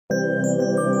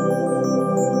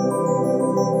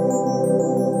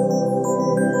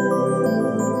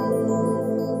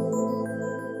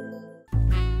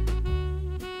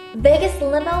Vegas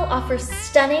Limo offers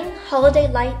stunning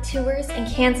holiday light tours in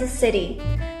Kansas City,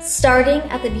 starting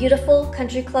at the beautiful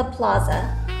Country Club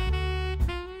Plaza.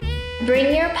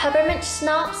 Bring your peppermint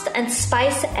schnapps and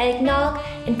spice eggnog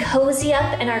and cozy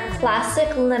up in our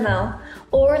classic limo,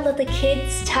 or let the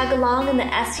kids tag along in the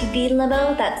SUV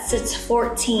limo that sits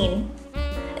 14.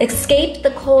 Escape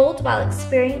the cold while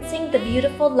experiencing the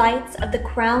beautiful lights of the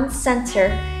Crown Center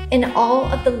in all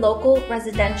of the local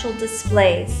residential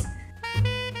displays.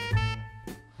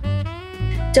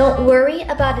 Don't worry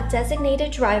about a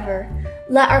designated driver.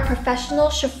 Let our professional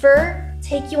chauffeur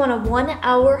take you on a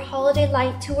 1-hour holiday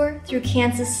light tour through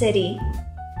Kansas City.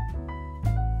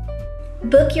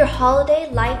 Book your holiday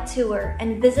light tour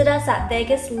and visit us at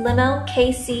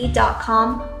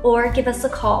vegaslimokc.com or give us a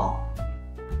call.